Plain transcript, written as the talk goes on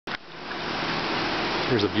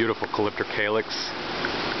Here's a beautiful Calyptrocalyx,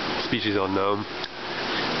 species unknown.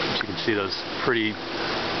 You can see those pretty,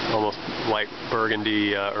 almost light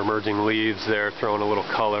burgundy emerging leaves there, throwing a little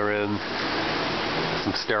color in.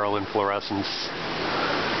 Some sterile inflorescence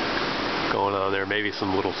going on there, maybe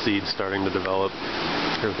some little seeds starting to develop.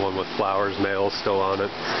 Here's one with flowers, males still on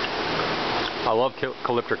it. I love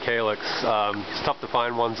Calyptrocalyx. It's tough to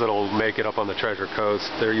find ones that'll make it up on the Treasure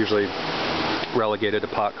Coast. They're usually relegated to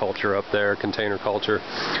pot culture up there, container culture.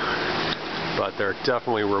 But they're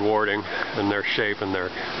definitely rewarding in their shape and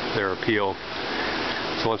their appeal.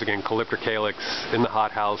 So once again, Calyptrocalyx in the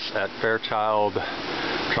hothouse at Farichild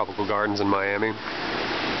Tropical Gardens in Miami.